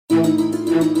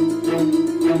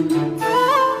Krishna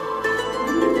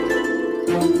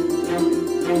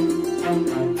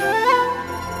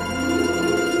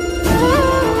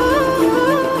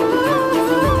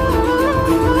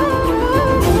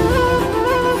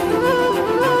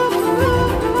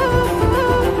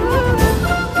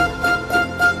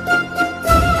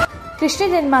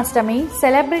Janmastami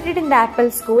celebrated in the Apple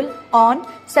School on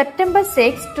September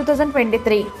 6,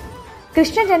 2023.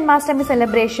 Krishna Janmastami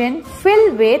celebration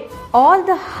filled with all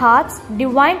the heart's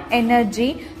divine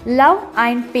energy, love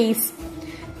and peace.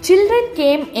 Children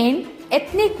came in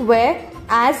ethnic wear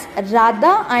as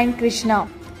Radha and Krishna.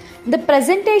 The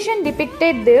presentation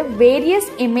depicted the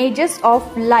various images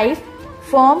of life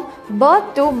from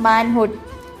birth to manhood,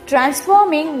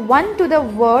 transforming one to the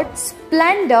word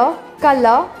splendor,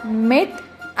 color, myth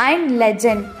and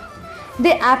legend.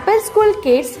 The Apple School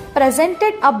kids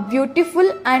presented a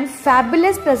beautiful and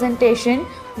fabulous presentation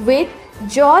with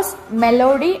joyous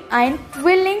melody and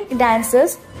thrilling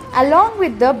dances along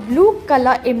with the blue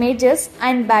color images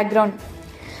and background.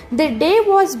 The day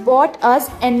was brought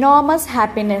us enormous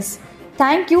happiness.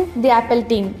 Thank you, the Apple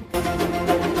team.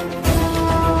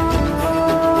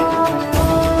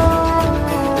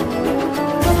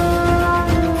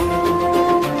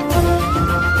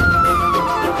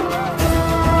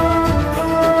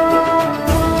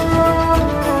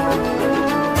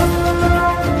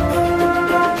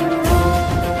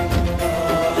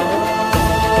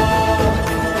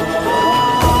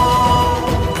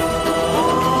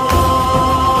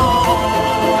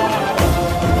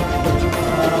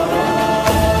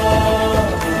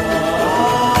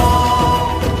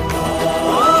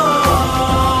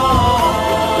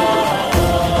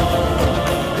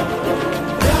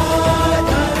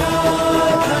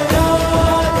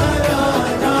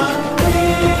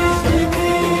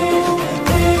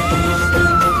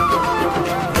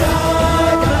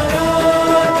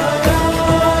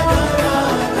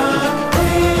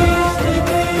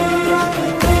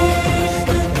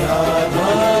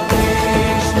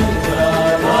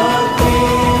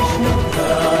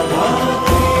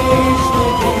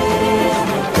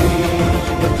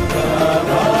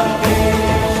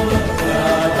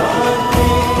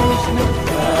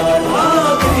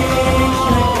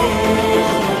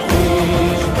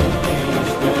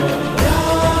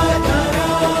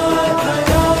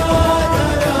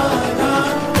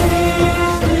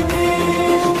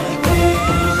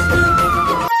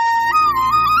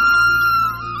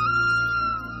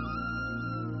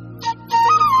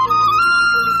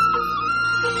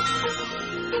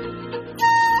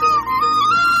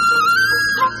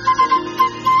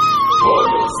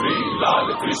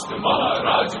 Krishna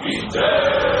महाराज की जय।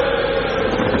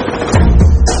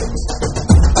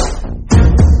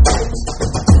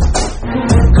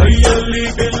 ಕೈಯಲ್ಲಿ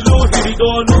bell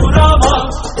ಹಿಡಿದೋನು Rama,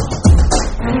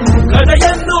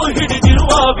 ಗದೆಯನ್ನು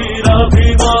ಹಿಡಿದಿರುವ ವೀರ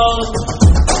ಭೀಮ,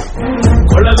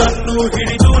 ಕೊಳಲನ್ನು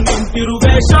ಹಿಡಿದು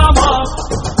ನಿಂತಿರುವೆ ಶ್ಯಾಮ,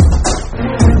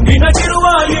 ನಿನಗಿರುವ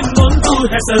ಇನ್ನೊಂದು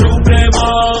ಹೆಸರು ಪ್ರೇಮ.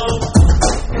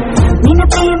 ನಿನ್ನ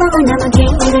ಪ್ರೇಮವು ನಮಗೆ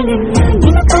ಇರಲಿಲ್ಲ,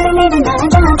 ನಿನ್ನ ಕರುಣೆಗೆ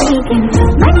ನಾದಾಗಬೇಕೆಂದು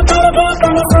ಮನ ಕರೆಗೆ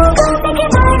ಕಳಿಸೋ ಗೋಪಿಗೆ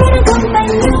ಮಾಡಿರ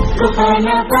ಗೊಂಬನ್ನು. ಗೋಪಾಲ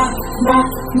ಬಾ ಬಾ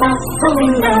ಬಾ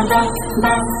ಗೋವಿಂದ ಬಾ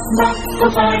ಬಾ ಬಾ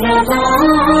ಗೋಪಾಲ ಬಾ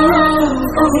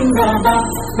ಗೋವಿಂದ ಬಾ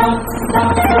ಬಾ ಬಾ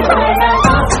ಗೋಪಾಲ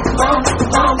ಬಾ ಬಾ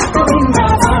ಬಾ ಗೋವಿಂದ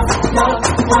ಬಾ ಬಾ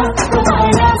ಬಾ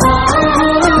ಗೋಪಾಲ ಬಾ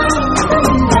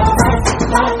ಗೋವಿಂದ ಬಾ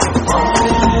ಬಾ.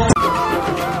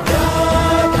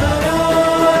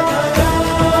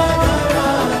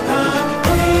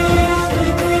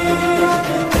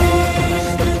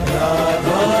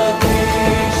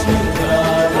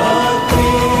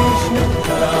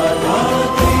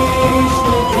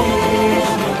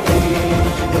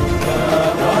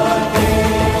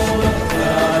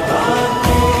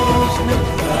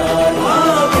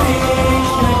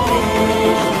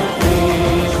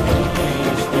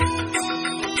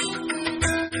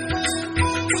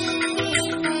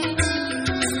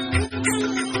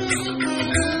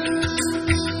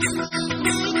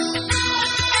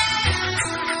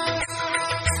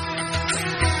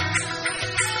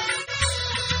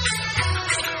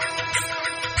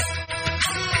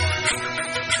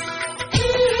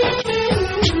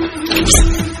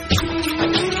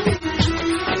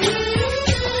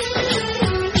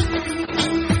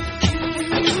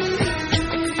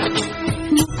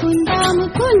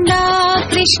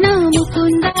 Krishna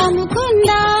Mukunda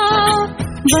Mukunda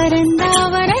veranda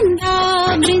veranda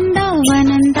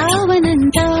बृंदावनंदा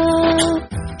वनंदा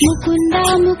Mukunda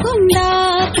Mukunda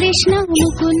Krishna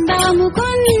Mukunda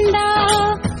Mukunda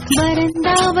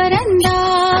veranda veranda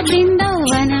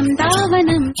बृंदावनंदा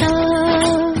वनंदा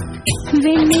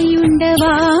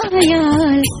വെണ്ണയുണ്ടവായാൽ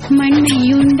മണ്ണ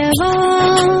உன்னையுண்டவா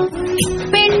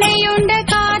பெண்ணையுண்ட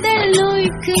காதல்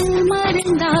நோய்க்கு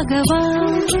மருந்தாகவா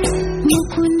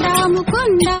முகுந்தா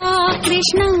முகுந்தா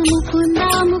கிருஷ்ணா முகுந்தா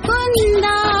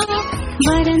முகுந்தா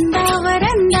வரந்தா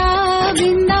வரந்தா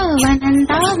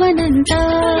பிருந்தாவனந்தா வனந்தா